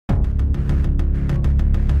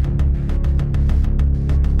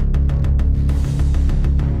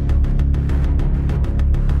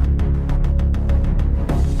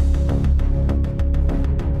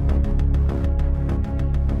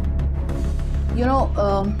you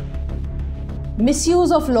know,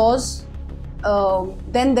 misuse of laws,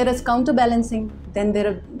 then there is counterbalancing. Then there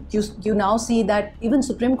are, you now see that even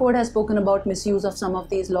Supreme Court has spoken about misuse of some of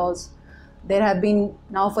these laws. There have been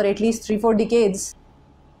now for at least 3-4 decades.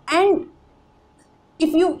 And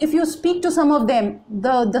if you speak to some of them,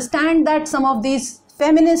 the stand that some of these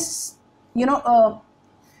feminists, you know,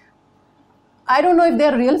 I don't know if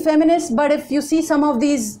they're real feminists, but if you see some of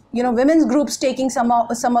these, you know, women's groups taking some of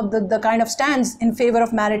the kind of stands in favor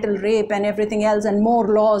of marital rape and everything else and more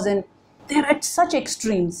laws, and they're at such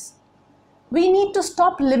extremes. We need to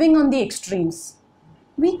stop living on the extremes.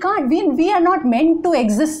 We can't, we are not meant to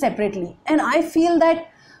exist separately. And I feel that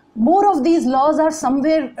more of these laws are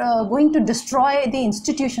somewhere going to destroy the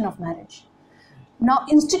institution of marriage. Now,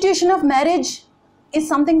 institution of marriage is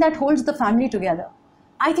something that holds the family together.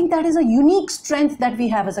 I think that is a unique strength that we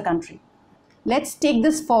have as a country. Let's take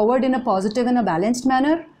this forward in a positive and a balanced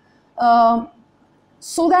manner,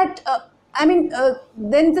 so that,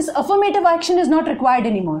 then this affirmative action is not required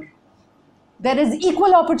anymore. There is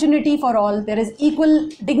equal opportunity for all, there is equal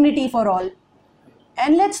dignity for all.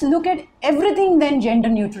 And let's look at everything then gender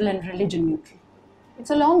neutral and religion neutral.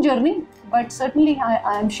 It's a long journey, but certainly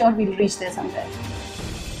I am sure we'll reach there someday.